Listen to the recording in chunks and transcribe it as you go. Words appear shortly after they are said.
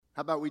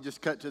How about we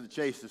just cut to the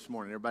chase this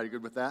morning? Everybody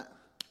good with that?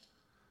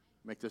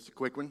 Make this a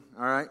quick one,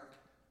 all right?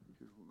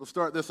 We'll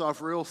start this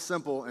off real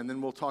simple, and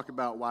then we'll talk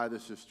about why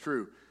this is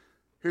true.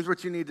 Here's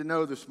what you need to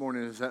know this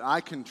morning is that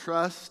I can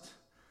trust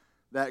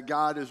that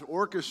God is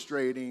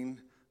orchestrating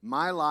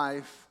my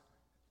life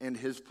and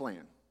His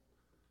plan.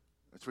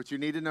 That's what you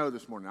need to know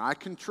this morning. I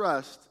can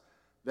trust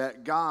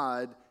that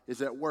God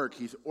is at work.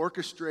 He's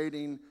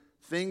orchestrating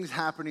things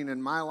happening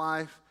in my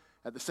life.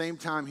 At the same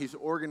time, He's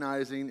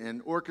organizing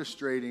and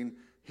orchestrating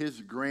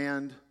His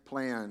grand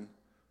plan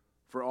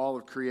for all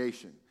of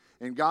creation.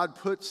 And God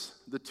puts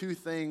the two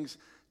things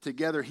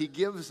together. He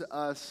gives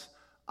us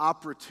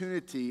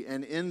opportunity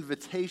and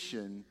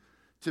invitation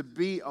to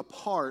be a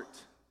part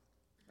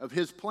of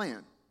His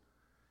plan.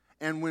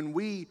 And when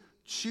we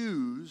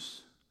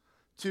choose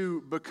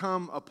to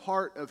become a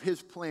part of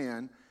His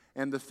plan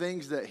and the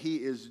things that He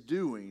is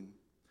doing,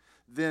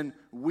 then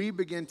we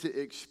begin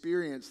to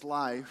experience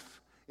life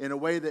in a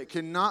way that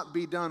cannot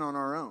be done on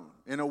our own,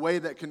 in a way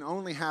that can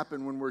only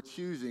happen when we're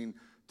choosing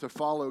to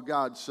follow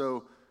God.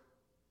 So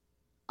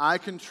I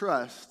can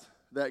trust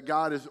that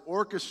God is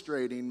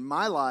orchestrating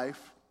my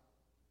life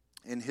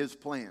and His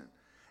plan.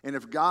 And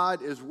if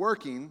God is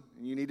working,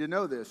 and you need to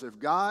know this, if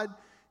God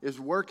is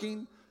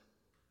working,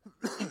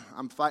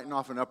 I'm fighting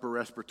off an upper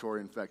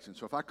respiratory infection.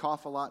 So if I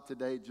cough a lot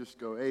today, just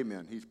go,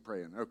 amen. He's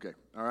praying. Okay,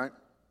 all right?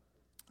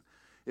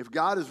 If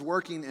God is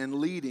working and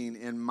leading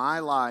in my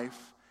life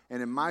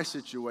and in my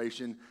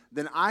situation,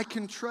 then I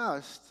can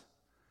trust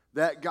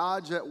that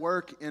God's at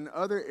work in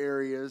other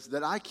areas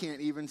that I can't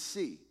even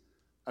see,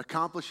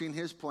 accomplishing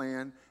His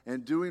plan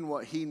and doing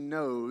what He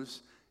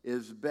knows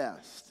is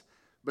best.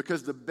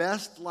 Because the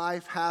best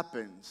life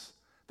happens,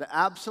 the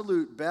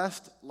absolute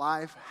best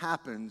life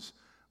happens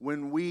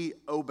when we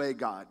obey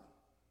God.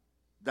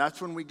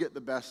 That's when we get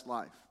the best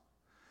life.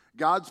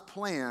 God's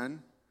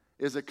plan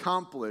is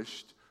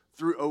accomplished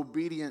through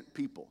obedient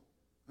people.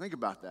 Think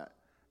about that.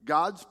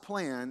 God's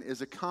plan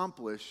is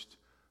accomplished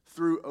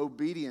through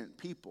obedient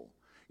people.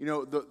 You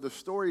know, the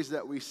stories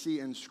that we see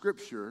in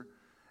Scripture,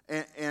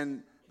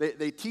 and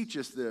they teach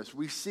us this.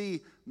 We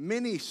see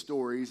many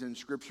stories in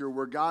Scripture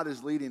where God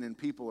is leading and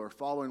people are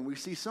following. We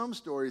see some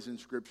stories in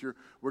Scripture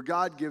where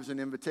God gives an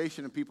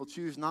invitation and people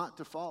choose not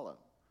to follow.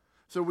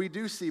 So we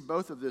do see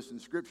both of this in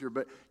Scripture,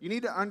 but you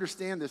need to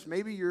understand this.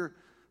 Maybe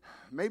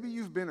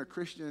you've been a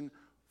Christian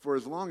for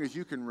as long as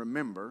you can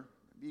remember.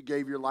 You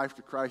gave your life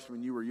to Christ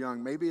when you were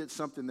young. Maybe it's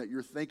something that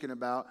you're thinking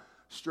about,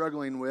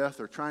 struggling with,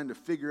 or trying to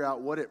figure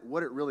out what it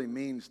really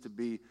means to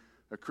be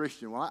a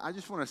Christian. Well, I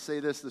just want to say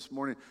this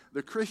morning.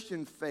 The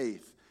Christian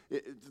faith,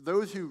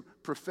 those who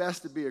profess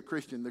to be a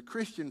Christian, the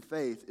Christian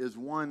faith is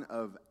one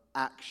of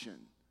action,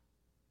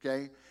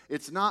 okay?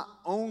 It's not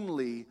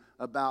only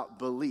about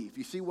belief.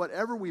 You see,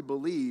 whatever we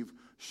believe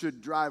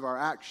should drive our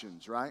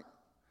actions, right?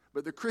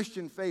 But the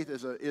Christian faith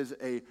is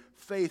a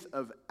faith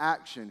of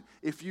action.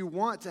 If you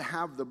want to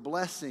have the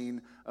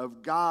blessing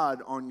of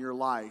God on your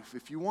life,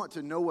 if you want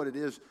to know what it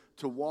is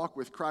to walk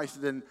with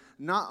Christ, then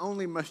not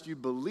only must you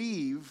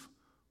believe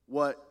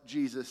what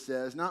Jesus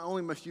says, not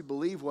only must you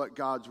believe what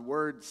God's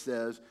Word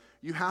says,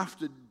 you have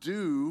to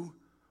do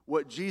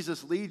what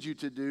Jesus leads you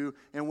to do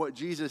and what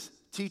Jesus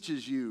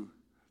teaches you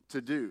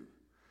to do.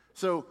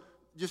 So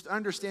just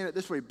understand it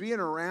this way. Being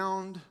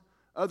around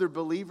other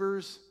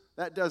believers,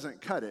 that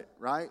doesn't cut it,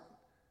 right?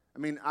 I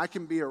mean, I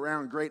can be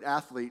around great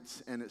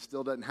athletes and it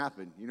still doesn't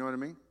happen. You know what I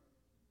mean?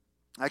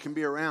 I can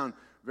be around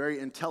very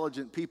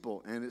intelligent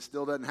people and it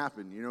still doesn't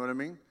happen. You know what I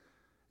mean?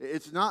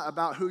 It's not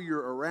about who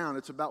you're around.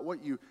 It's about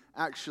what you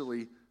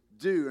actually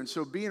do. And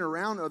so being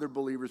around other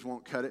believers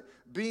won't cut it.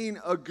 Being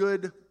a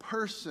good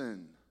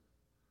person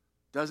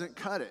doesn't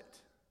cut it.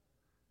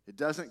 It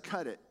doesn't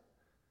cut it.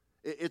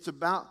 It's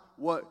about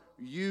what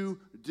you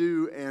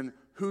do and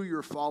who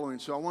you're following.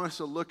 So I want us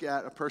to look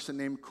at a person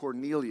named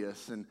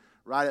Cornelius. And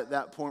right at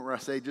that point where I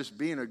say just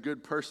being a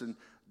good person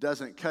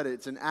doesn't cut it,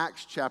 it's in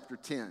Acts chapter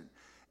 10.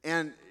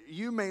 And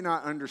you may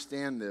not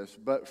understand this,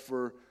 but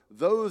for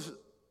those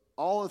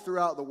all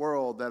throughout the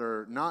world that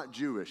are not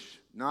Jewish,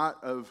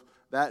 not of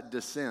that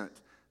descent,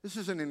 this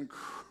is an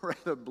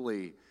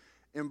incredibly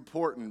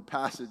important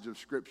passage of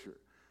Scripture.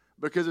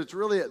 Because it's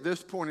really at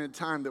this point in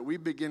time that we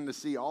begin to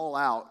see all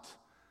out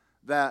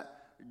that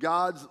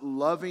God's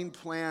loving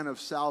plan of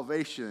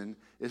salvation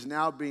is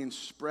now being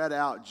spread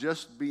out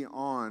just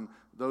beyond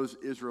those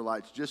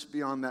Israelites, just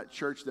beyond that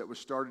church that was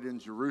started in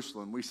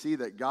Jerusalem. We see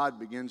that God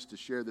begins to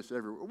share this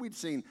everywhere. We'd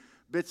seen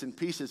bits and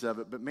pieces of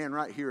it, but man,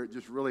 right here it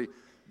just really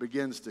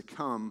begins to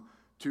come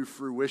to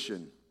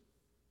fruition.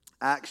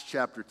 Acts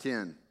chapter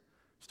 10,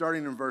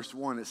 starting in verse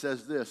 1, it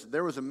says this: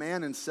 There was a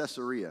man in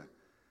Caesarea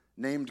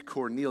named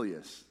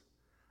Cornelius,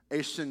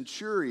 a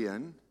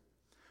centurion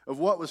of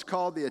what was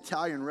called the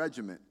Italian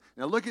regiment.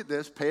 Now look at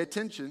this, pay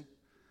attention.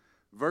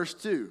 Verse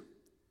 2,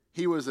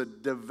 he was a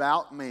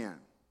devout man.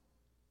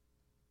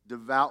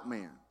 Devout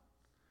man.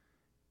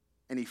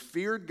 And he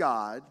feared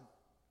God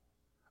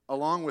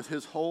along with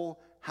his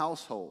whole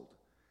household.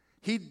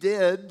 He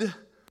did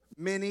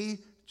many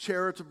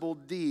charitable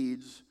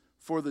deeds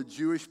for the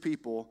Jewish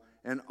people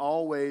and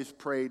always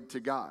prayed to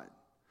God.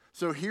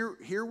 So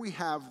here we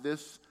have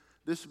this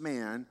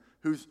man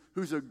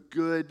who's a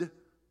good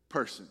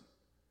person.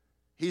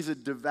 He's a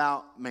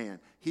devout man.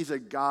 He's a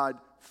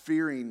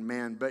God-fearing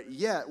man. But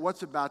yet,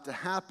 what's about to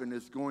happen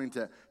is going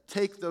to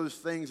take those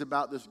things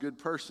about this good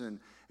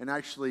person and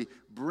actually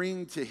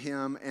bring to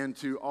him and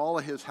to all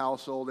of his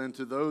household and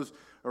to those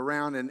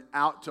around and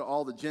out to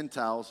all the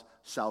Gentiles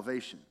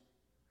salvation.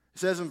 It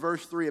says in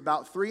verse 3,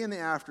 about 3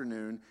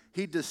 p.m,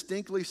 he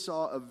distinctly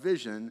saw a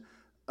vision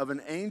of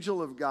an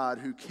angel of God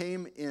who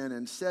came in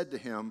and said to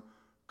him,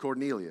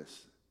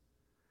 Cornelius.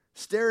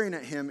 Staring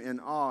at him in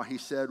awe, he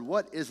said,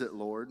 "What is it,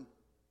 Lord?"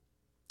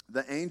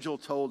 The angel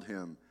told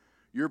him,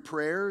 "Your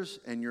prayers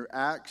and your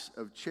acts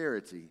of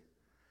charity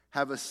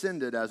have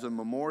ascended as a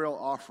memorial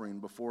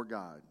offering before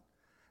God.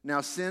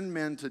 Now send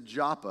men to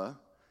Joppa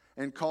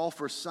and call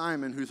for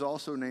Simon, who's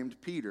also named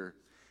Peter.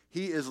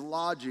 He is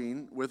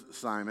lodging with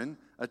Simon,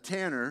 a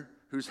tanner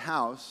whose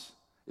house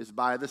is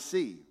by the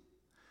sea."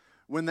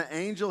 When the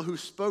angel who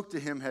spoke to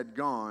him had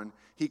gone,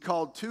 he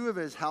called 2 of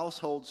his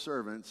household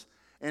servants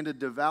and a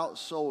devout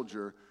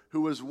soldier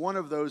who was one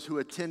of those who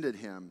attended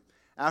him.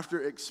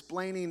 After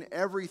explaining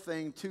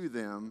everything to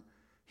them,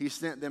 he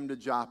sent them to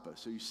Joppa.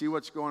 So you see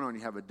what's going on.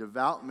 You have a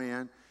devout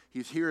man.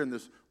 He's here in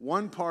this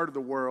one part of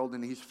the world,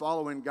 and he's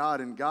following God.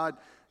 And God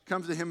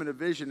comes to him in a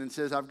vision and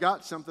says, "I've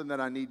got something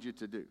that I need you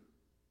to do."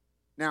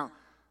 Now,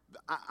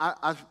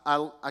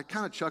 I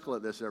kind of chuckle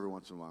at this every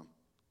once in a while,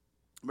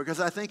 because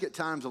I think at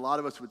times a lot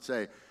of us would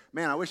say,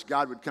 "Man, I wish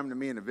God would come to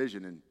me in a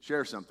vision and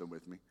share something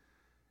with me."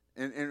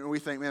 And we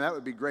think, man, that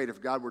would be great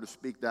if God were to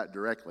speak that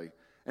directly.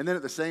 And then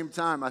at the same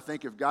time, I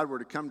think if God were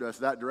to come to us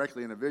that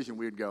directly in a vision,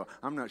 we'd go,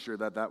 "I'm not sure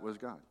that was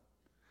God."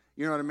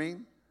 You know what I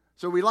mean?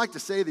 So we like to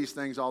say these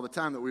things all the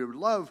time, that we would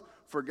love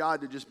for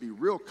God to just be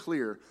real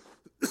clear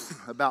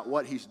about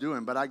what he's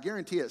doing. But I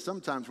guarantee it,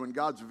 sometimes when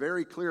God's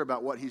very clear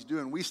about what he's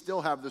doing, we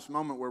still have this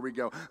moment where we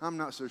go, "I'm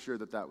not so sure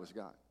that was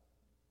God."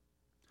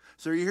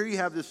 So here you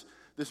have this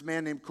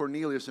man named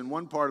Cornelius in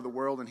one part of the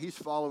world, and he's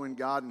following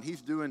God, and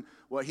he's doing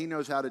what he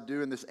knows how to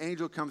do. And this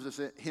angel comes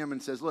to him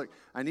and says, "Look,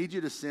 I need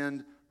you to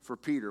send for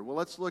Peter." Well,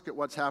 let's look at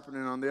what's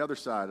happening on the other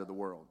side of the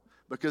world.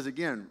 Because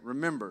again,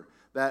 remember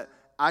that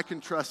I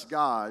can trust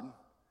God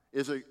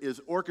is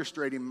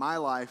orchestrating my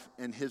life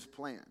and his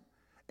plan.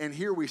 And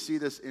here we see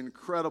this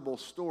incredible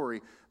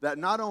story that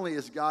not only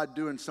is God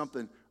doing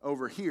something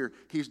over here,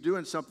 he's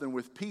doing something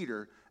with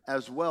Peter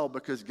as well,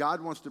 because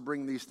God wants to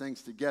bring these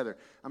things together.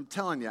 I'm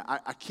telling you,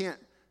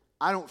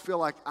 I don't feel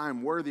like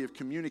I'm worthy of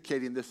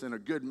communicating this in a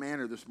good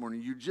manner this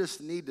morning. You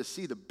just need to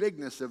see the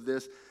bigness of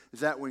this,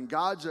 is that when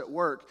God's at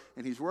work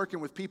and he's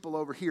working with people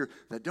over here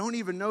that don't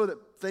even know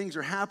that things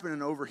are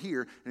happening over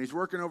here, and he's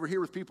working over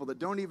here with people that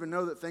don't even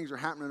know that things are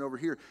happening over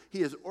here,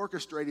 he is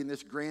orchestrating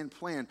this grand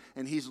plan,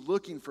 and he's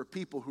looking for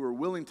people who are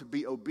willing to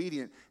be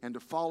obedient and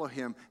to follow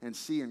him and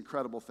see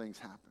incredible things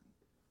happen.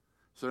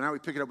 So now we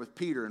pick it up with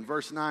Peter. In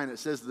verse 9, it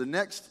says, "The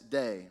next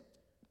day,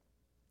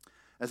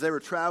 as they were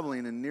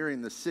traveling and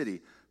nearing the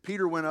city,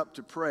 Peter went up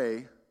to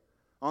pray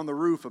on the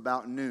roof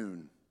about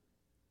noon.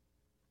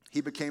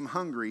 He became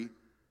hungry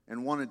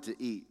and wanted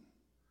to eat.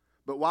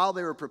 But while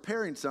they were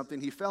preparing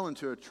something, he fell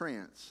into a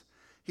trance.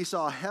 He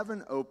saw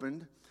heaven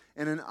opened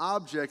and an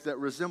object that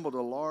resembled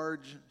a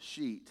large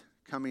sheet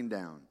coming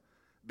down,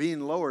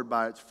 being lowered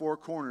by its 4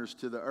 corners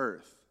to the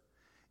earth.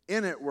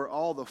 In it were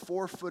all the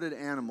 4-footed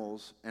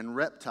animals and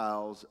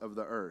reptiles of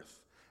the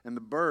earth, and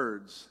the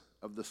birds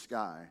of the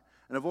sky.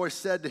 And a voice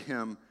said to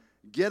him,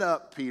 'Get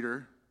up,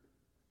 Peter,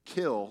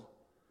 kill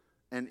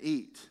and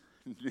eat.'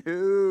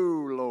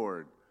 'No,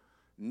 Lord,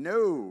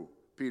 no,'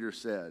 Peter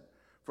said,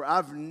 'for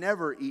I've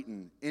never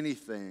eaten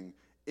anything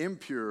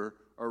impure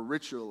or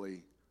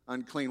ritually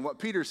unclean.'" What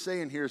Peter's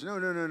saying here is, no,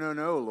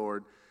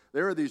 Lord.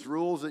 There are these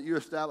rules that you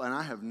established, and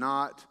I have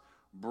not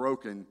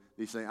broken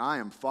these things. I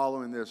am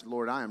following this,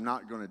 Lord. I am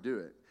not going to do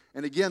it.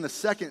 And again, the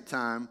second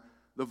time,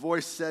 the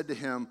voice said to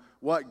him,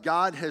 "What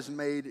God has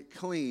made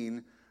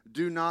clean,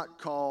 do not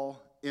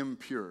call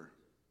impure."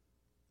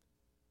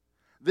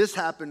 This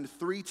happened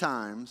 3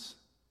 times,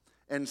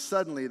 and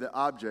suddenly the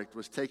object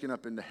was taken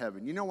up into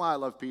heaven. You know why I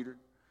love Peter?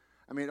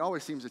 I mean, it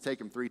always seems to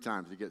take him 3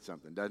 times to get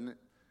something, doesn't it?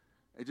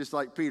 It's just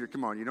like, "Peter,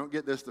 come on, you don't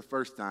get this the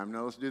first time.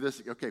 No, let's do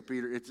this." "Okay,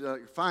 Peter, it's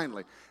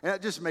finally." And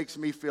that just makes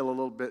me feel a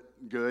little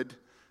bit good,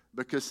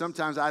 because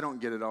sometimes I don't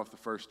get it off the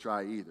first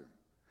try either.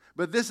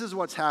 But this is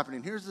what's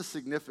happening. Here's the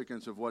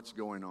significance of what's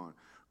going on.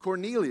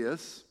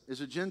 Cornelius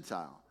is a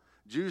Gentile.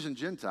 Jews and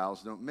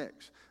Gentiles don't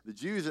mix. The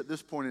Jews at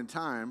this point in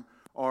time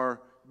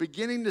are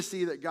beginning to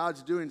see that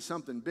God's doing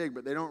something big,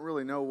 but they don't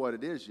really know what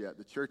it is yet.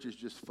 The church is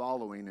just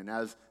following, and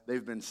as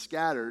they've been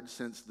scattered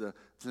since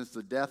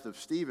the death of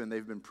Stephen,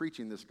 they've been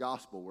preaching this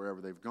gospel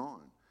wherever they've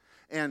gone.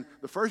 And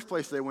the first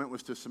place they went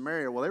was to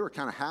Samaria. Well, they were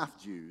kind of half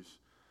Jews,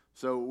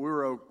 so we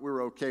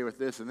were okay with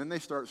this. And then they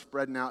start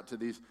spreading out to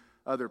these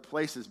other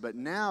places. But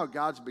now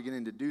God's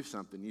beginning to do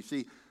something. You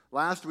see,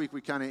 Last week,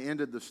 we kind of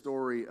ended the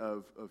story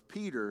of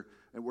Peter,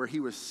 and where he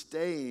was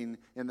staying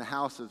in the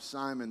house of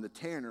Simon the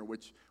tanner,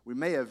 which we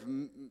may have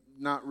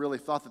not really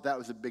thought that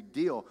was a big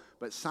deal.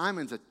 But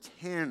Simon's a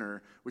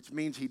tanner, which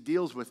means he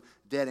deals with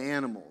dead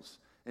animals.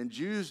 And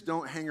Jews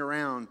don't hang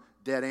around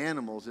dead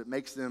animals. It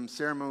makes them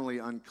ceremonially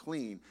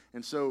unclean.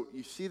 And so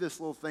you see this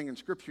little thing in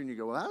Scripture, and you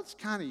go, well, that's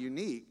kind of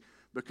unique,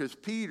 because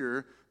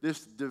Peter,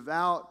 this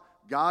devout,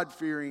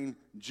 God-fearing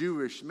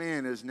Jewish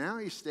man, is now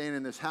he's staying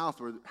in this house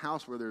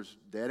where there's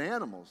dead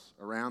animals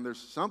around.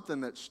 There's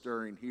something that's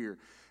stirring here.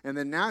 And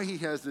then now he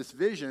has this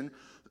vision.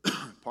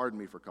 Pardon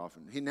me for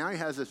coughing. He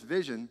has this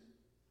vision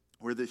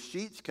where the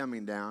sheet's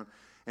coming down,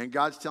 and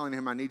God's telling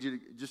him, I need you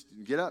to just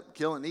get up,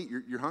 kill and eat.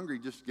 You're hungry,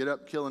 just get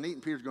up, kill and eat.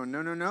 And Peter's going,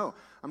 no,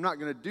 I'm not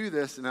going to do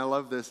this. And I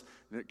love this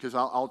because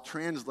I'll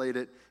translate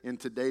it in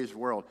today's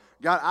world.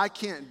 God, I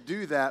can't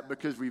do that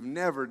because we've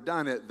never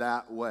done it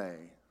that way.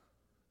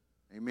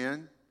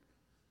 Amen?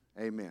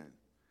 Amen.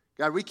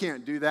 God, we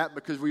can't do that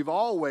because we've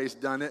always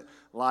done it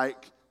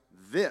like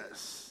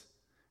this.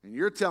 And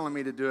you're telling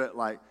me to do it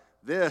like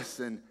this.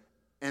 And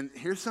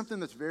here's something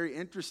that's very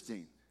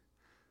interesting.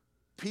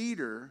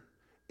 Peter,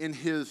 in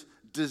his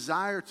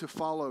desire to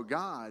follow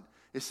God,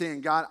 is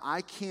saying, God,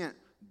 I can't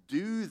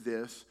do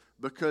this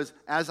because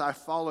as I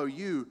follow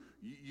you,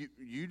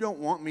 you don't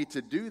want me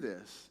to do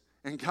this.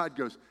 And God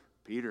goes,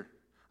 Peter,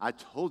 I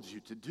told you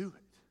to do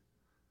it.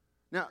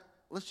 Now,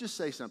 let's just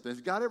say something. Has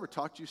God ever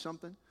taught you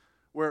something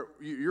where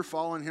you're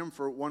following him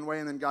for one way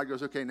and then God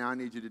goes, okay, now I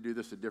need you to do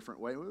this a different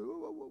way?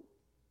 Whoa.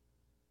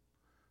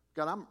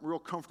 God, I'm real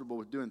comfortable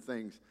with doing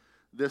things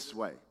this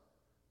way.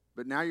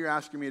 But now you're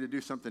asking me to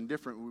do something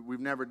different. We've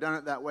never done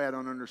it that way. I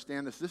don't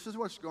understand this. This is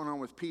what's going on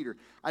with Peter.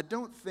 I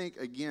don't think,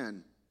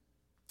 again,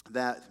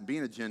 that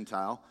being a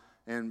Gentile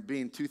and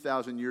being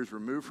 2,000 years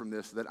removed from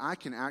this, that I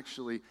can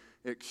actually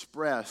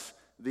express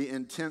the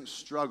intense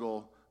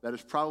struggle that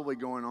is probably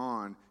going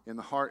on in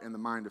the heart and the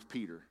mind of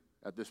Peter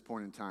at this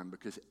point in time,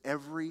 because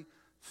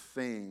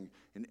everything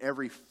and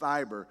every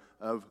fiber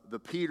of the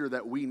Peter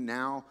that we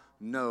now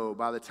know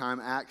by the time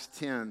Acts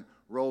 10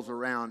 rolls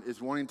around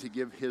is wanting to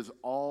give his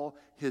all,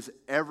 his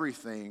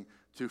everything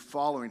to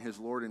following his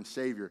Lord and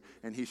Savior.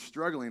 And he's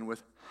struggling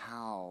with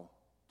how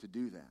to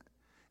do that.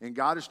 And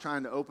God is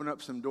trying to open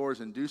up some doors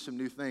and do some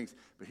new things.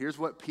 But here's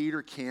what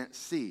Peter can't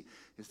see,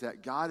 is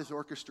that God is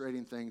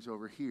orchestrating things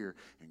over here,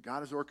 and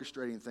God is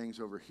orchestrating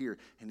things over here.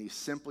 And he's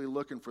simply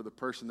looking for the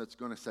person that's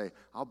going to say,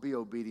 I'll be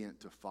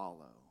obedient to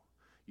follow.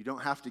 You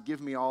don't have to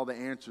give me all the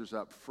answers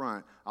up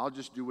front. I'll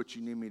just do what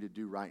you need me to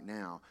do right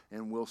now,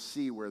 and we'll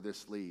see where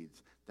this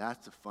leads.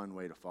 That's a fun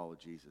way to follow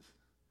Jesus.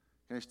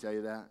 Can I just tell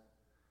you that?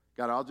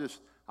 God,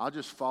 I'll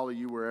just follow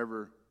you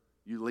wherever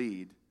you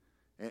lead,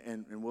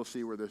 and we'll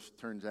see where this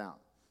turns out.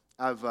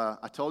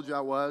 I told you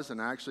I was,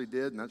 and I actually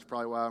did, and that's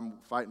probably why I'm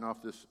fighting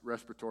off this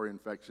respiratory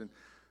infection.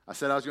 I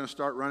said I was going to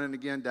start running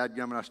again.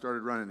 Dadgummit, I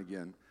started running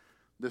again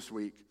this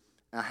week.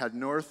 I had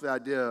no earthly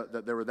idea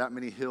that there were that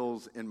many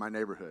hills in my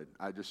neighborhood.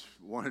 I just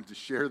wanted to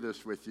share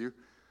this with you,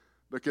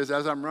 because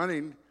as I'm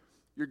running,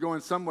 you're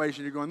going some ways,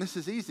 and you're going, this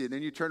is easy. And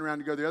then you turn around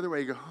and go the other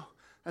way, you go, oh,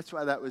 that's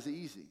why that was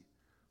easy.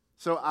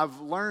 So I've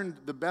learned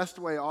the best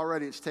way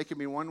already. It's taken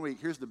me 1 week.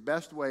 Here's the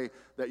best way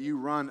that you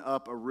run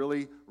up a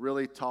really,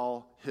 really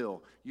tall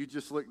hill. You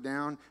just look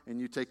down, and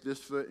you take this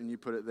foot, and you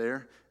put it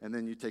there. And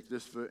then you take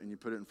this foot, and you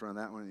put it in front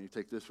of that one. And you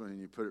take this one, and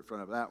you put it in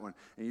front of that one.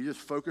 And you just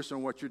focus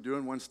on what you're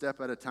doing one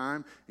step at a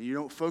time. And you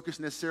don't focus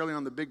necessarily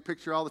on the big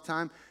picture all the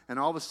time. And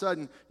all of a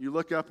sudden, you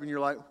look up, and you're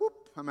like,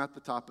 whoop, I'm at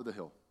the top of the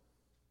hill.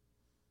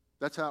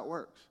 That's how it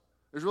works.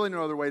 There's really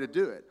no other way to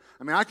do it.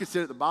 I mean, I could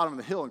sit at the bottom of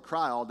the hill and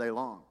cry all day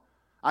long.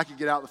 I could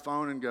get out the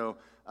phone and go,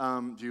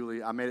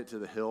 Julie, I made it to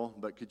the hill,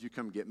 but could you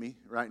come get me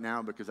right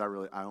now? Because I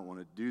don't want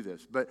to do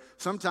this. But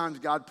sometimes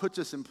God puts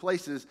us in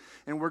places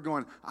and we're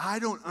going, I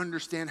don't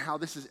understand how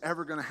this is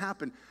ever going to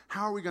happen.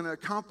 How are we going to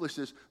accomplish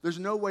this? There's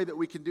no way that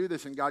we can do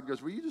this. And God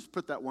goes, will you just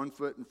put that one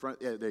foot in front?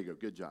 Yeah, there you go.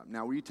 Good job.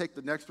 Now, will you take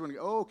the next one and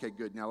go, oh, okay,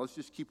 good. Now, let's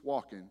just keep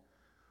walking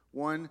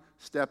one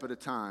step at a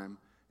time,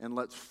 and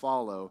let's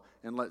follow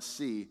and let's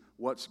see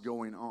what's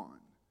going on.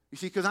 You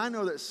see, because I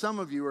know that some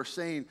of you are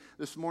saying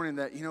this morning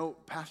that,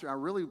 Pastor, I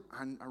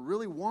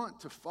really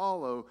want to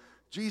follow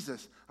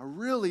Jesus. I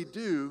really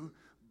do,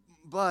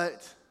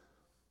 but,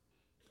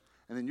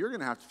 and then you're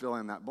going to have to fill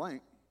in that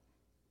blank.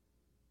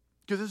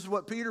 Because this is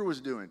what Peter was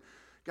doing.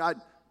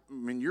 God,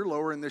 you're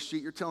lowering this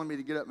sheet. You're telling me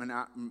to get up, and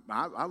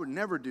I would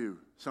never do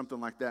something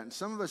like that. And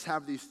some of us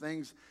have these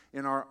things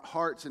in our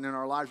hearts and in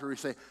our lives where we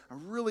say, I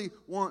really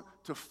want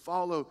to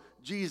follow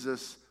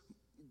Jesus,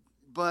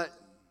 but...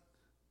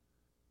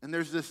 And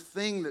there's this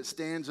thing that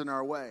stands in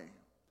our way.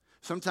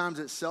 Sometimes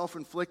it's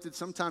self-inflicted.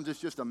 Sometimes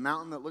it's just a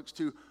mountain that looks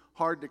too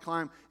hard to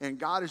climb. And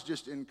God is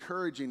just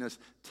encouraging us,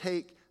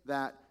 take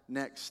that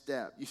next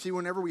step. You see,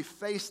 whenever we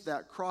face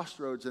that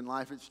crossroads in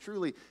life,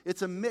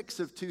 it's a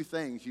mix of two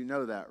things. You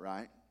know that,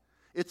 right?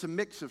 It's a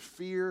mix of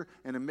fear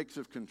and a mix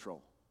of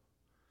control.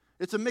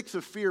 It's a mix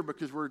of fear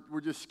because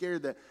we're just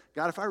scared that,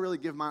 God, if I really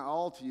give my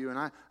all to you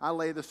and I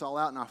lay this all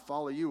out and I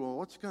follow you, well,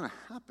 what's going to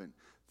happen?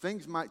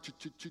 Things might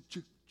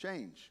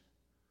change,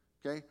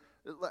 okay?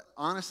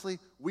 Honestly,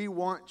 we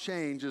want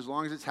change as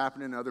long as it's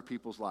happening in other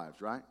people's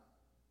lives, right?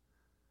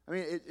 I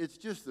mean, it's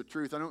just the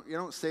truth. You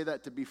don't say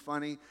that to be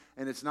funny,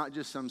 and it's not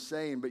just some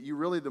saying, but you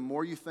really, the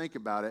more you think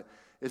about it,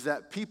 is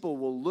that people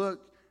will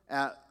look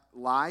at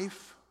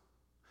life,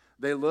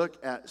 they look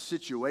at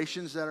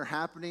situations that are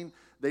happening,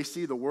 they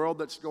see the world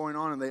that's going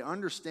on, and they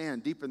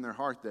understand deep in their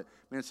heart that,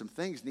 man, some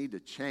things need to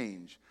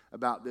change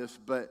about this.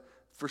 But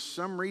for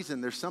some reason,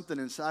 there's something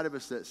inside of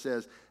us that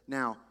says,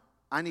 now,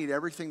 I need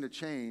everything to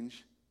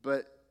change,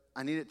 but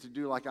I need it to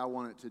do like I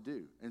want it to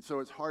do. And so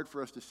it's hard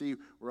for us to see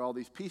where all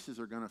these pieces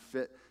are going to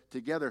fit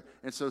together.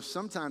 And so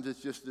sometimes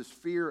it's just this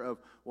fear of,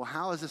 well,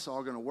 how is this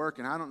all going to work?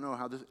 And I don't know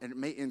how this, and it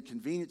may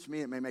inconvenience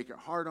me, it may make it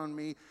hard on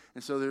me.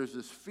 And so there's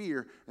this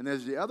fear, and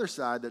there's the other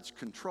side that's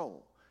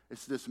control.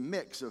 It's this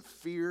mix of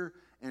fear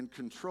and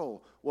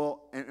control.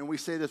 Well, and we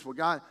say this, well,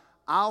 God,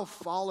 I'll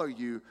follow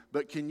you,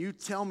 but can you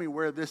tell me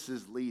where this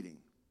is leading?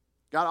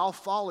 God, I'll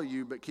follow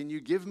you, but can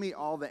you give me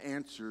all the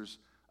answers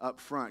up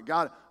front?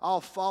 God,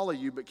 I'll follow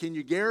you, but can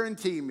you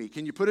guarantee me,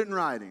 can you put it in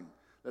writing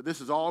that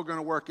this is all going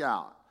to work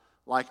out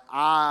like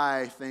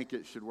I think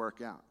it should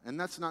work out? And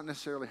that's not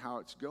necessarily how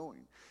it's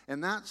going.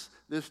 And that's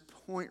this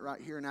point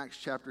right here in Acts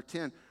chapter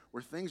 10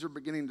 where things are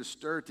beginning to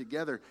stir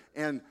together.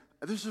 And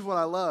this is what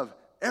I love.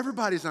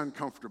 Everybody's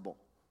uncomfortable.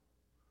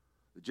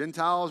 The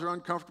Gentiles are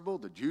uncomfortable.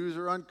 The Jews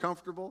are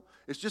uncomfortable.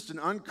 It's just an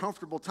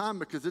uncomfortable time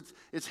because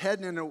it's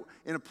heading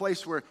in a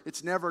place where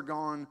it's never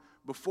gone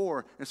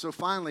before. And so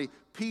finally,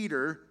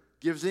 Peter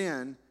gives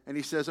in and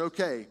he says,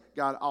 okay,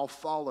 God, I'll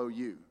follow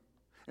you.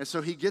 And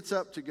so he gets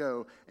up to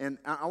go. And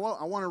I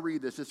want to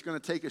read this. It's going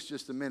to take us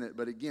just a minute.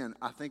 But again,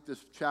 I think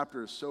this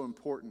chapter is so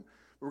important.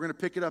 We're going to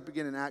pick it up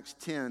again in Acts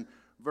 10,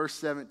 verse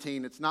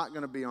 17. It's not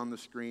going to be on the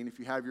screen. If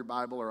you have your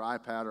Bible or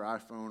iPad or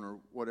iPhone or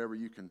whatever,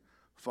 you can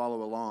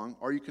follow along,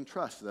 or you can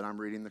trust that I'm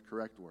reading the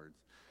correct words.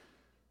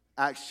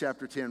 Acts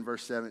chapter 10,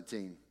 verse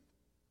 17.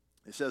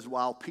 It says,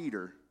 while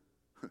Peter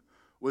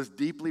was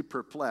deeply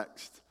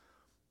perplexed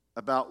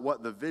about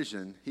what the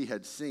vision he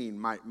had seen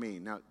might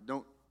mean. Now,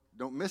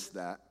 don't miss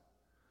that.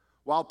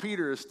 While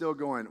Peter is still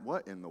going,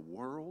 what in the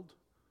world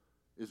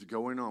is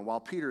going on?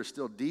 While Peter is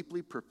still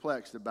deeply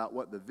perplexed about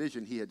what the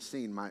vision he had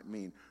seen might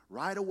mean,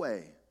 right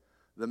away,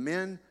 the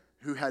men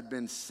who had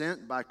been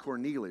sent by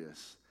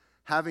Cornelius,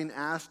 having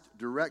asked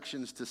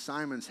directions to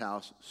Simon's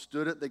house,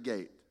 stood at the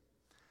gate.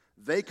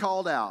 They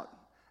called out,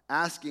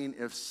 asking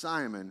if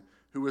Simon,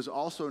 who was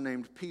also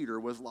named Peter,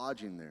 was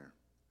lodging there.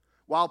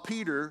 While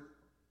Peter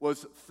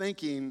was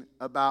thinking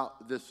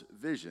about this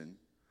vision,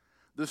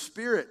 the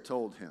Spirit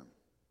told him,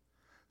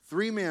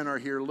 3 men are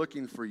here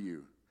looking for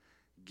you.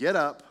 Get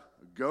up,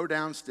 go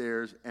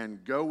downstairs,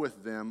 and go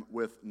with them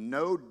with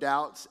no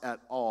doubts at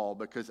all,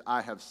 because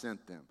I have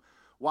sent them.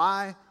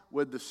 Why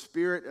would the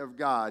Spirit of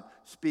God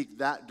speak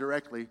that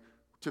directly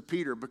to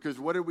Peter? Because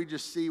what did we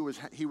just see was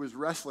he was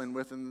wrestling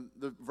with in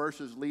the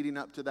verses leading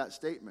up to that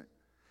statement.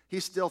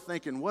 He's still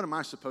thinking, what am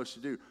I supposed to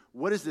do?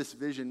 What does this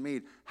vision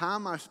mean? How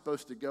am I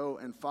supposed to go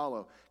and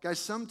follow? Guys,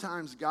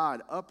 sometimes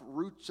God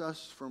uproots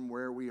us from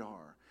where we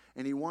are,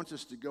 and he wants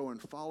us to go and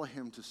follow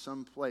him to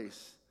some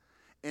place.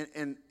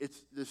 And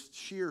it's this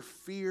sheer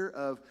fear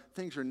of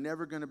things are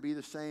never going to be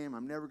the same.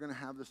 I'm never going to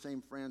have the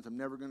same friends. I'm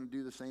never going to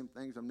do the same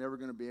things. I'm never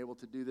going to be able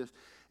to do this.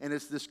 And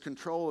it's this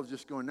control of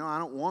just going, no, I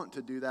don't want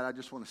to do that. I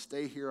just want to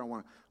stay here. I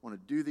want to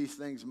do these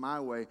things my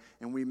way.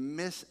 And we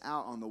miss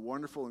out on the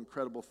wonderful,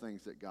 incredible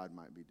things that God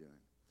might be doing.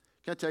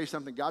 Can I tell you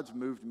something? God's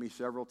moved me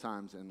several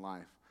times in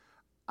life.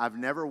 I've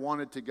never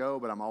wanted to go,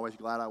 but I'm always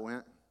glad I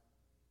went.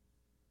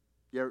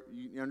 You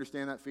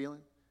understand that feeling?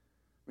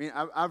 I mean,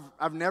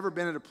 I've never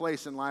been at a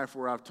place in life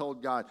where I've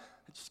told God,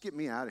 just get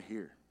me out of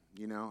here.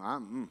 You know, I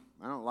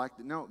don't like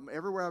it. No,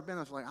 everywhere I've been, I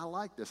was like, I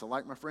like this. I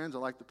like my friends. I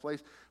like the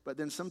place. But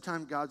then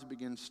sometimes God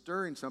begins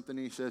stirring something,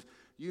 and he says,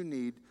 you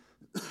need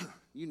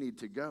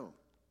to go.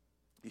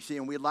 You see,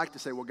 and we'd like to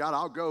say, well, God,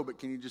 I'll go, but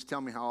can you just tell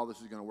me how all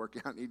this is going to work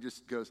out? And he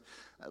just goes,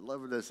 I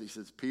love this. He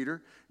says,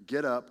 Peter,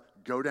 get up,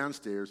 go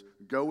downstairs,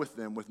 go with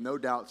them with no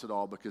doubts at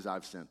all, because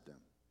I've sent them.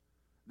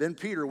 Then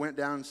Peter went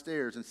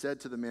downstairs and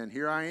said to the men,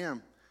 here I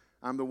am.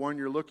 I'm the one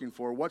you're looking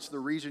for. What's the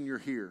reason you're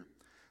here?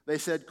 They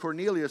said,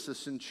 Cornelius, a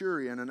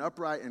centurion, an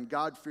upright and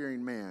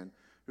God-fearing man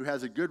who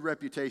has a good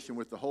reputation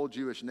with the whole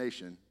Jewish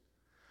nation,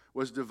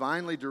 was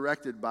divinely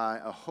directed by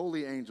a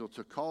holy angel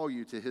to call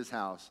you to his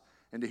house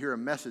and to hear a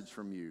message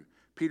from you.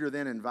 Peter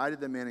then invited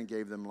them in and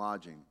gave them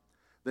lodging.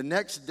 The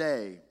next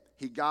day,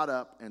 he got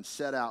up and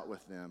set out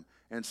with them,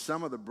 and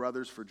some of the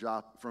brothers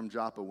from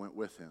Joppa went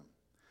with him.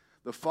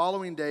 The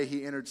following day,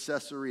 he entered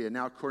Caesarea.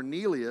 Now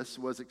Cornelius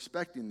was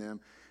expecting them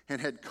and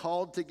had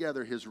called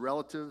together his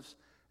relatives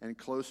and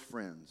close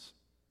friends.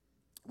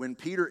 When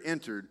Peter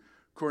entered,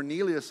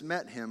 Cornelius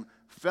met him,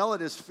 fell at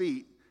his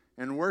feet,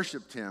 and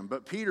worshipped him.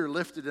 But Peter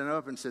lifted him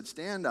up and said,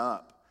 stand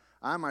up.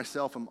 I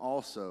myself am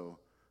also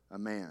a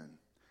man.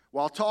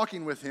 While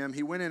talking with him,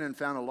 he went in and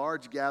found a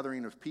large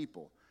gathering of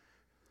people.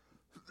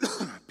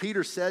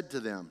 Peter said to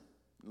them,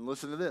 and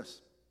listen to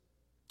this,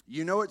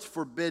 you know it's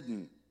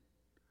forbidden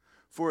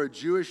for a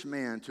Jewish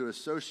man to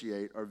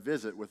associate or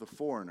visit with a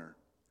foreigner,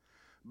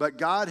 but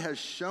God has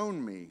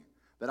shown me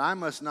that I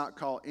must not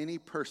call any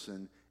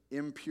person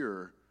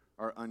impure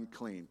or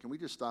unclean. Can we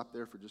just stop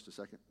there for just a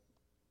second?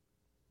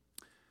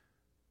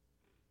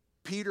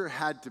 Peter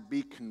had to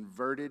be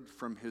converted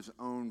from his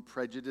own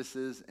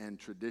prejudices and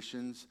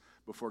traditions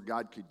before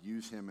God could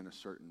use him in a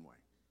certain way.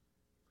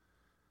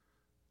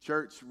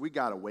 Church, we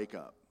got to wake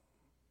up.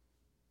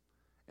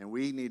 And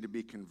we need to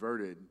be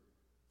converted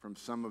from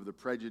some of the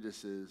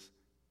prejudices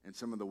and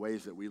some of the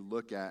ways that we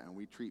look at and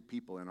we treat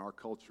people in our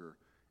culture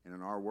and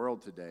in our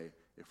world today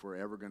if we're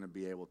ever going to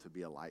be able to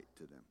be a light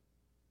to them.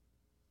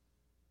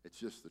 It's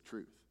just the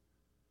truth.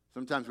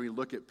 Sometimes we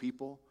look at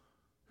people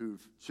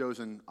who've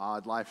chosen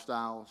odd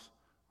lifestyles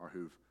or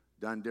who've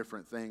done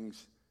different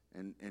things,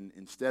 and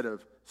instead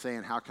of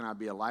saying, how can I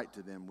be a light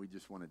to them, we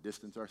just want to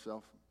distance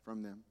ourselves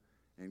from them.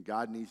 And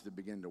God needs to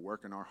begin to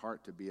work in our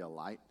heart to be a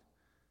light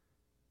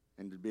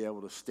and to be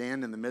able to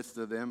stand in the midst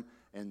of them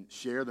and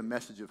share the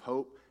message of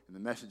hope and the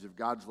message of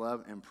God's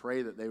love and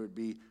pray that they would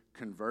be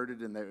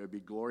converted and they would be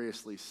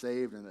gloriously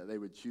saved and that they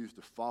would choose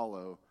to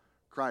follow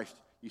Christ.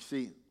 You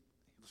see,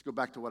 let's go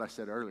back to what I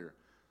said earlier.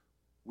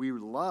 We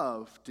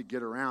love to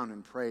get around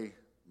and pray,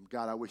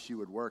 God, I wish you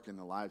would work in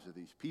the lives of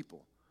these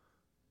people.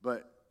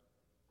 But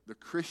the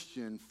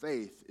Christian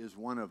faith is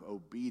one of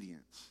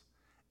obedience.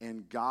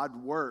 And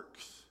God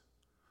works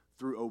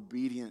through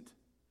obedient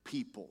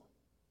people.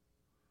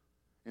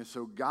 And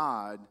so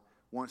God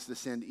wants to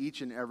send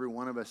each and every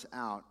one of us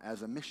out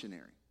as a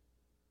missionary.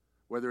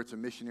 Whether it's a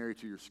missionary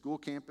to your school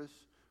campus,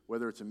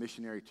 whether it's a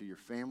missionary to your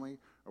family,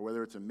 or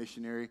whether it's a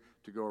missionary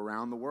to go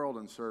around the world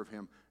and serve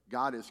him,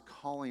 God is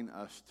calling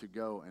us to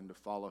go and to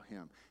follow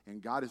him.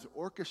 And God is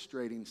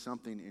orchestrating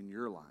something in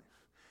your life.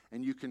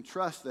 And you can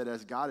trust that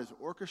as God is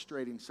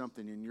orchestrating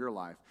something in your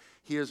life,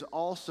 he is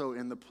also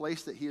in the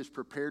place that he has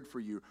prepared for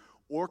you,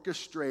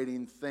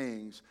 orchestrating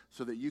things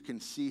so that you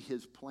can see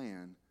his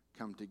plan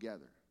come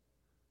together.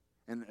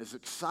 And as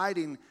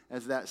exciting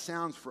as that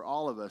sounds for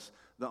all of us,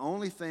 the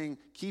only thing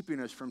keeping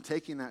us from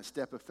taking that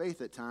step of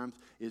faith at times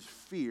is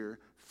fear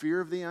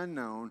of the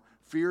unknown,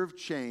 fear of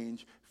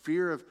change,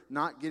 fear of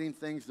not getting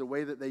things the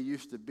way that they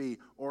used to be,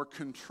 or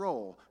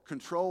control.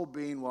 Control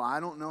being, well, I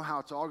don't know how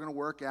it's all going to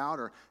work out,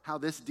 or how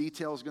this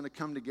detail is going to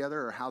come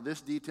together, or how this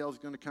detail is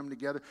going to come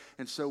together.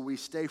 And so we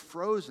stay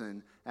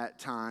frozen at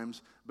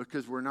times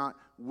because we're not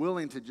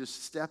willing to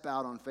just step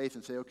out on faith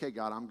and say, okay,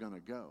 God, I'm going to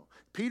go.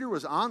 Peter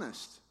was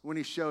honest when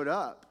he showed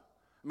up.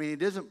 I mean, he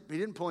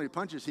didn't pull any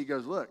punches. He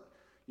goes, look,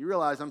 you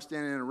realize I'm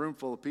standing in a room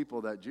full of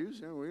people that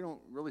Jews, we don't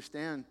really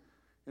stand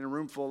in a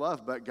room full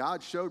of, but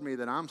God showed me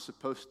that I'm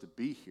supposed to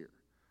be here.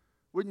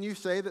 Wouldn't you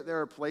say that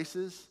there are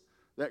places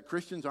that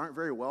Christians aren't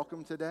very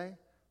welcome today,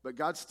 but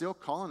God's still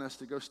calling us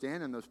to go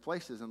stand in those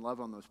places and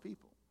love on those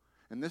people?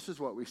 And this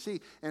is what we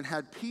see. And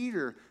had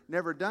Peter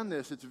never done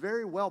this, it's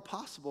very well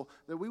possible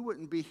that we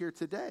wouldn't be here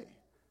today.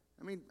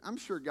 I mean, I'm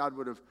sure God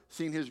would have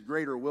seen his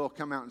greater will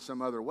come out in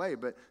some other way,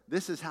 but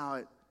this is how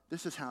it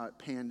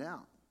panned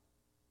out.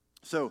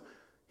 So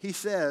he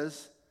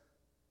says,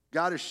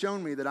 God has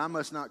shown me that I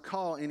must not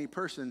call any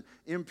person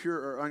impure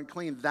or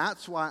unclean.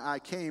 That's why I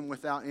came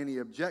without any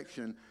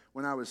objection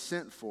when I was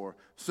sent for.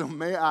 So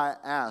may I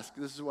ask,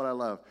 this is what I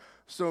love.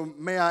 So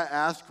may I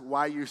ask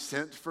why you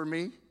sent for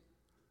me?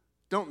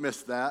 Don't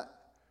miss that.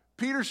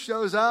 Peter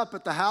shows up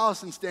at the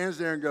house and stands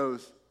there and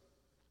goes,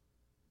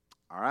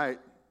 all right,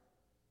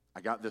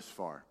 I got this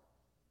far.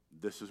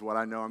 This is what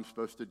I know I'm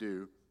supposed to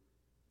do.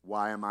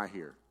 Why am I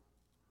here?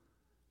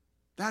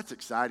 That's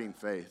exciting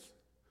faith.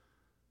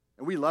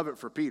 And we love it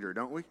for Peter,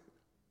 don't we?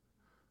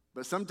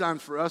 But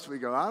sometimes for us, we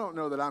go, I don't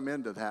know that I'm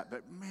into that.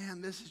 But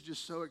man, this is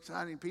just so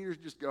exciting. Peter's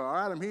just go, all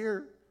right, I'm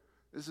here.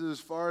 This is as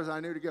far as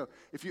I knew to go.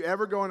 If you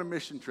ever go on a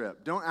mission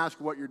trip, don't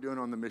ask what you're doing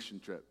on the mission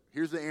trip.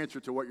 Here's the answer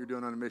to what you're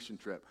doing on a mission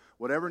trip.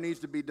 Whatever needs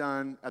to be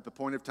done at the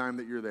point of time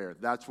that you're there,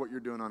 that's what you're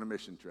doing on a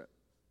mission trip.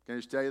 Can I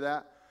just tell you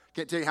that?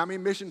 Can't tell you how many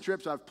mission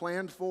trips I've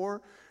planned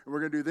for, and we're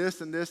going to do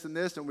this and this and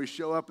this, and we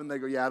show up and they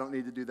go, yeah, I don't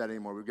need to do that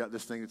anymore. We've got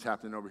this thing that's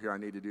happening over here. I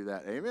need to do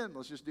that. Amen.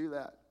 Let's just do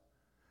that.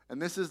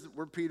 And this is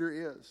where Peter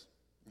is.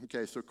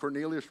 Okay, so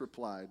Cornelius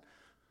replied,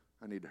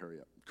 I need to hurry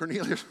up.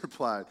 Cornelius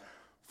replied,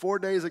 4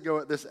 days ago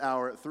at this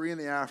hour, at 3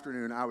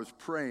 p.m, I was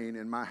praying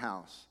in my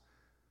house.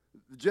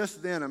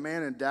 Just then, a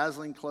man in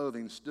dazzling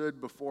clothing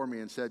stood before me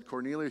and said,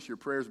 Cornelius, your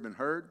prayer has been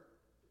heard.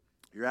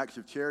 Your acts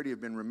of charity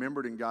have been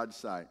remembered in God's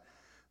sight.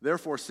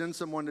 Therefore, send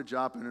someone to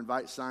Joppa and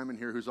invite Simon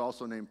here, who's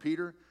also named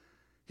Peter.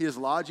 He is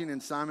lodging in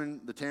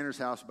Simon the tanner's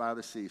house by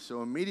the sea.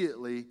 So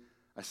immediately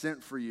I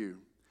sent for you,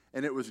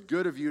 and it was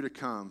good of you to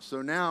come.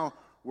 So now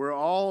we're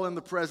all in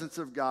the presence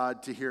of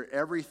God to hear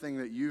everything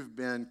that you've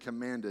been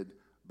commanded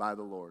by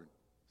the Lord.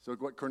 So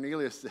what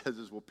Cornelius says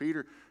is, well,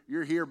 Peter,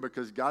 you're here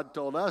because God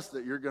told us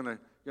that you're going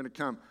to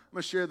come. I'm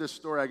going to share this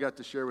story I got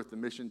to share with the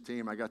mission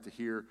team. I got to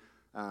hear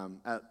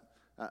at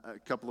a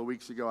couple of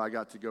weeks ago, I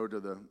got to go to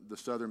the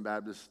Southern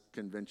Baptist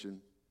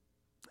Convention,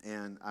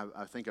 and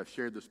I think I've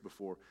shared this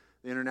before.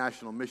 the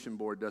International Mission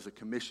Board does a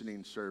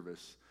commissioning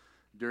service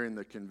during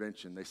the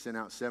convention. They sent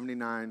out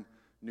 79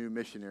 new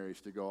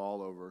missionaries to go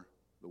all over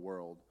the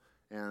world.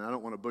 And I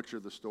don't want to butcher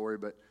the story,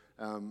 but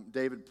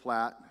David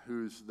Platt,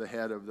 who's the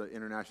head of the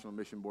International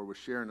Mission Board, was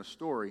sharing a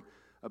story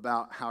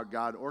about how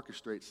God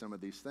orchestrates some of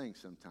these things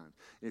sometimes.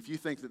 And if you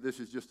think that this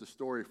is just a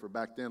story for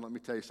back then, let me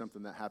tell you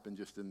something that happened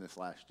just in this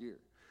last year.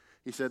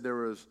 He said there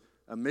was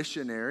a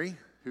missionary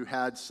who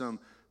had some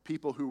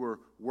people who were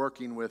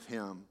working with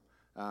him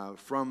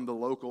from the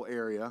local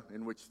area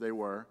in which they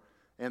were,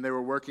 and they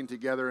were working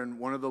together, and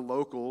one of the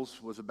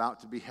locals was about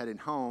to be heading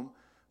home,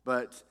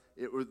 but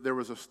there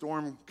was a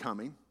storm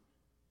coming.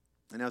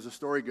 And as the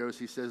story goes,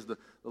 he says the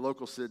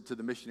local said to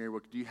the missionary,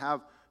 well, do you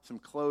have some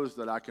clothes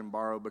that I can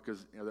borrow,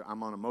 because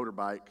I'm on a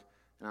motorbike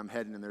and I'm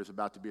heading and there's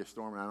about to be a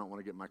storm and I don't want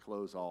to get my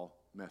clothes all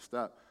messed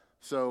up.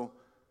 So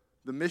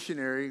the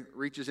missionary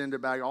reaches into a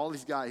bag, all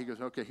these guys, he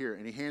goes, okay, here.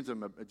 And he hands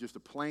him just a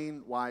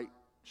plain white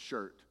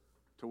shirt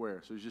to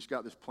wear. So he's just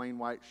got this plain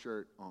white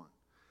shirt on.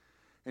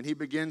 And he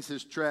begins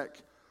his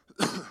trek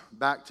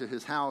back to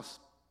his house.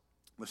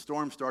 The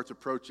storm starts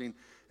approaching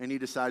and he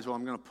decides, well,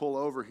 I'm going to pull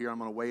over here. I'm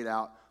going to wait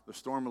out the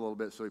storm a little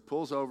bit. So he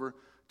pulls over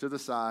to the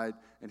side,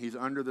 and he's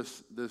under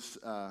this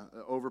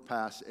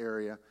overpass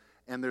area,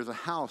 and there's a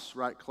house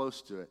right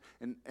close to it.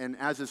 And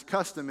as is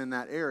custom in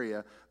that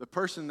area, the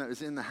person that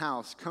is in the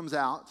house comes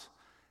out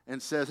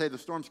and says, hey, the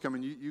storm's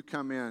coming. You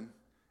come in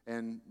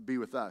and be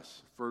with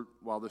us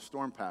while the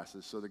storm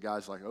passes. So the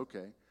guy's like,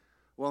 okay.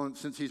 Well, and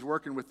since he's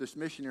working with this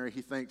missionary,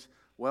 he thinks,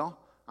 well,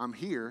 I'm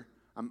here.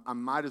 I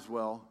might as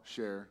well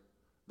share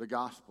the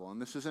gospel.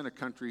 And this is in a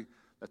country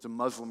that's a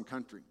Muslim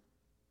country.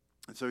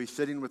 And so he's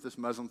sitting with this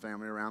Muslim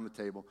family around the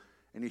table,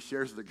 and he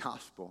shares the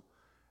gospel.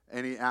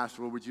 And he asks,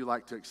 well, would you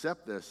like to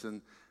accept this?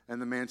 And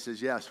the man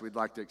says, yes, we'd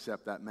like to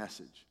accept that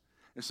message.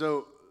 And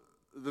so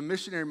the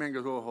missionary man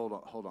goes, oh,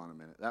 hold on a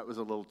minute. That was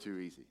a little too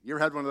easy. You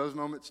ever had one of those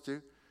moments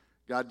too?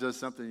 God does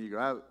something, and you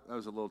go, that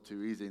was a little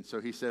too easy. And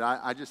so he said,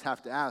 I just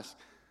have to ask,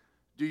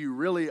 do you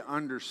really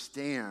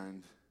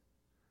understand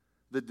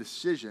the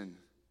decision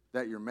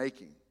that you're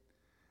making?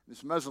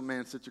 This Muslim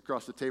man sits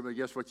across the table, and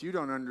guess what you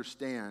don't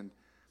understand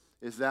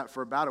is that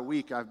for about a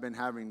week I've been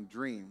having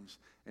dreams.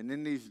 And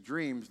in these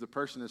dreams, the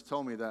person has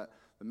told me that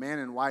the man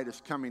in white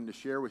is coming to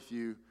share with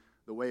you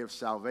the way of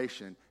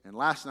salvation. And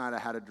last night I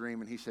had a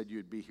dream, and he said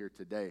you'd be here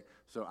today.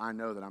 So I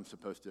know that I'm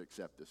supposed to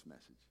accept this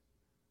message.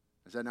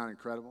 Is that not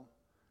incredible?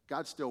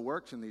 God still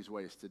works in these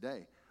ways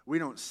today. We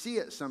don't see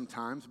it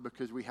sometimes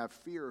because we have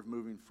fear of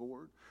moving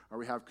forward, or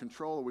we have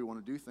control, or we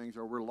want to do things,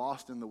 or we're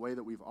lost in the way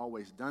that we've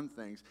always done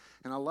things.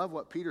 And I love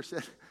what Peter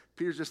said.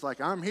 Peter's just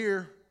like, I'm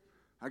here.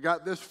 I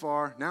got this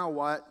far. Now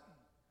what?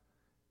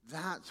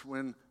 That's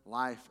when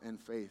life and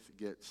faith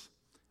gets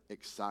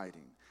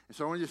exciting. And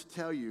so I want to just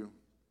tell you,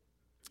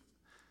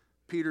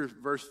 Peter,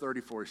 verse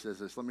 34, he says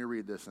this. Let me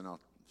read this and I'll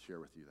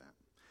share with you that.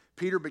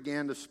 Peter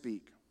began to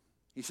speak.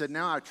 He said,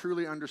 now I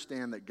truly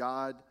understand that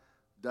God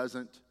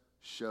doesn't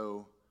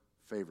show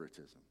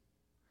favoritism.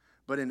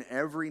 But in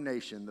every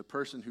nation, the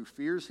person who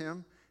fears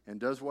him and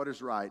does what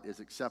is right is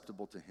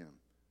acceptable to him.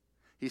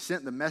 He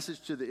sent the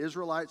message to the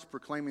Israelites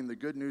proclaiming the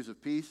good news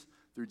of peace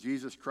through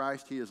Jesus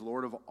Christ. He is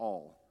Lord of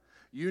all.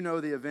 You know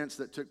the events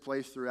that took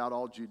place throughout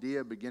all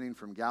Judea, beginning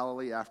from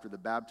Galilee after the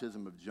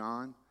baptism of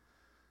John,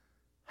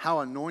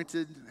 how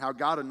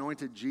God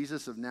anointed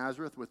Jesus of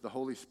Nazareth with the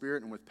Holy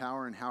Spirit and with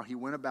power, and how he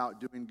went about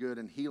doing good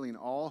and healing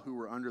all who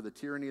were under the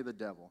tyranny of the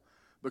devil,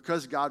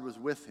 because God was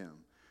with him.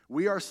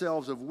 We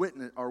ourselves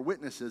are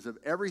witnesses of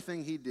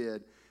everything he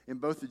did in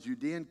both the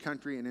Judean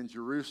country and in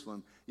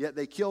Jerusalem, yet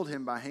they killed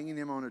him by hanging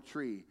him on a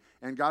tree.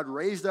 And God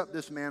raised up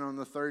this man on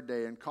the third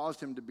day and caused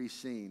him to be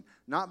seen,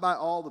 not by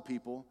all the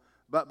people,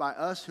 but by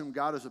us whom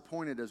God has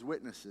appointed as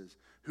witnesses,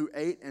 who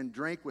ate and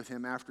drank with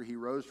him after he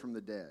rose from the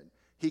dead.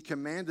 He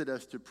commanded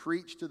us to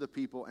preach to the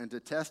people and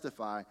to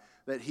testify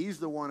that he's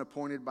the one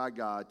appointed by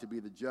God to be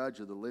the judge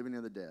of the living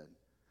and the dead.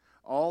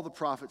 All the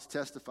prophets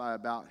testify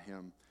about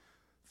him.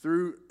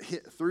 Through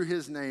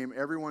his name,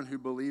 everyone who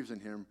believes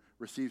in him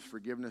receives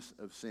forgiveness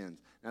of sins.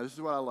 Now, this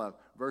is what I love.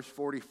 Verse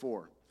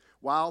 44.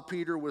 While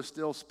Peter was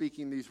still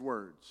speaking these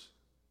words,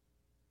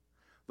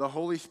 the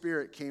Holy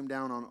Spirit came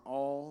down on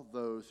all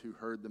those who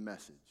heard the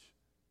message.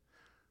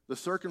 The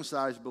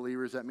circumcised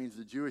believers, that means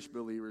the Jewish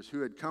believers,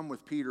 who had come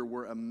with Peter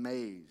were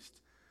amazed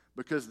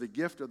because the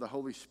gift of the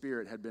Holy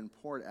Spirit had been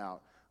poured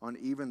out on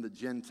even the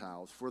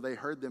Gentiles, for they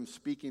heard them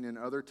speaking in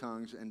other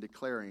tongues and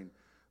declaring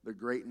the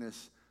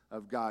greatness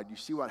of God. You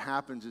see what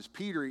happens is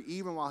Peter,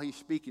 even while he's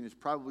speaking, is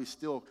probably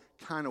still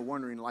kind of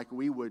wondering, like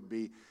we would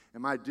be,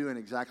 am I doing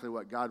exactly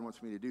what God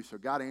wants me to do? So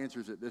God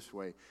answers it this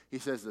way. He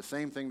says, the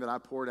same thing that I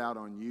poured out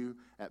on you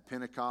at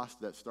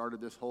Pentecost that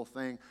started this whole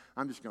thing,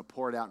 I'm just going to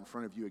pour it out in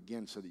front of you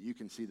again so that you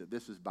can see that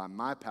this is by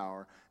my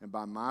power and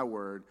by my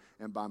word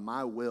and by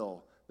my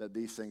will that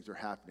these things are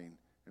happening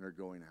and are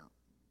going out.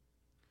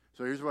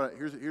 So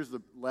here's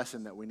the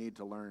lesson that we need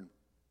to learn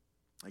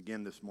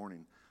again this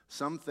morning.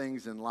 Some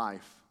things in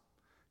life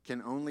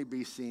can only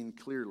be seen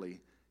clearly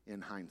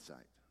in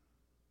hindsight,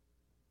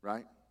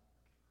 right?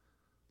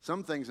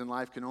 Some things in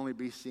life can only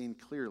be seen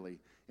clearly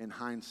in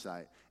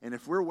hindsight. And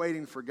if we're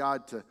waiting for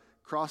God to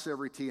cross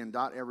every T and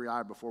dot every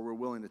I before we're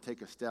willing to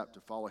take a step to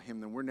follow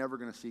him, then we're never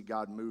going to see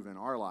God move in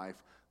our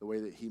life the way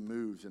that he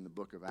moves in the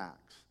book of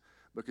Acts.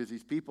 Because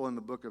these people in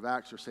the book of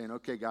Acts are saying,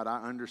 okay, God,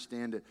 I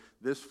understand it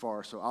this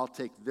far, so I'll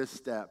take this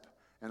step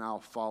and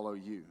I'll follow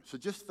you. So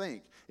just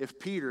think, if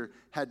Peter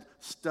had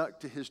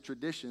stuck to his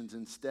traditions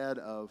instead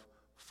of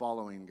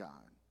following God.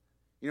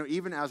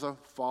 Even as a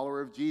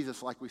follower of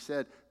Jesus, like we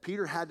said,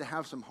 Peter had to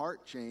have some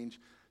heart change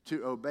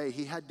to obey.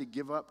 He had to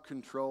give up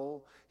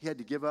control. He had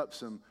to give up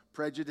some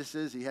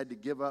prejudices. He had to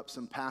give up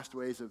some past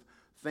ways of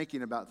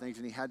thinking about things,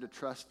 and he had to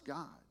trust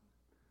God.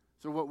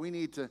 So what we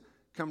need to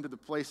come to the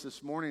place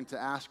this morning to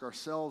ask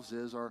ourselves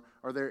is, are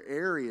there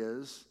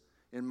areas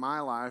in my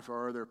life,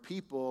 or are there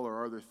people,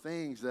 or are there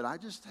things that I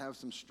just have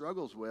some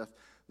struggles with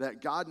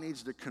that God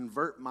needs to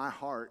convert my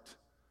heart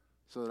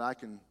so that I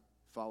can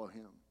follow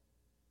him?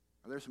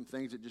 Are there some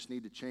things that just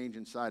need to change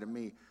inside of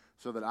me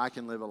so that I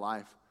can live a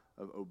life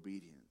of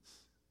obedience?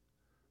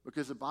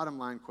 Because the bottom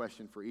line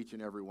question for each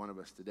and every one of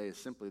us today is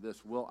simply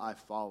this: will I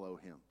follow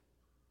him?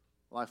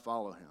 Will I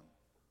follow him?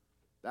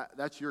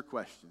 That's your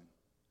question.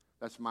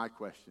 That's my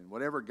question.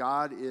 Whatever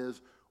God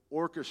is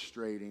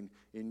orchestrating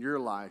in your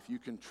life, you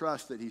can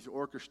trust that he's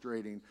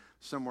orchestrating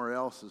somewhere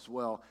else as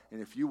well.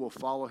 And if you will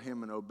follow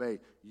him and obey,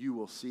 you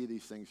will see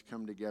these things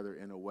come together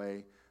in a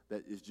way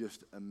that is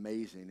just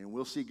amazing. And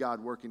we'll see God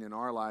working in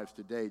our lives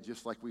today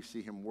just like we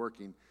see him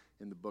working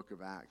in the book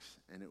of Acts.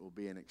 And it will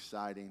be an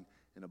exciting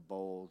and a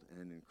bold and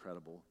an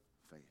incredible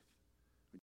faith.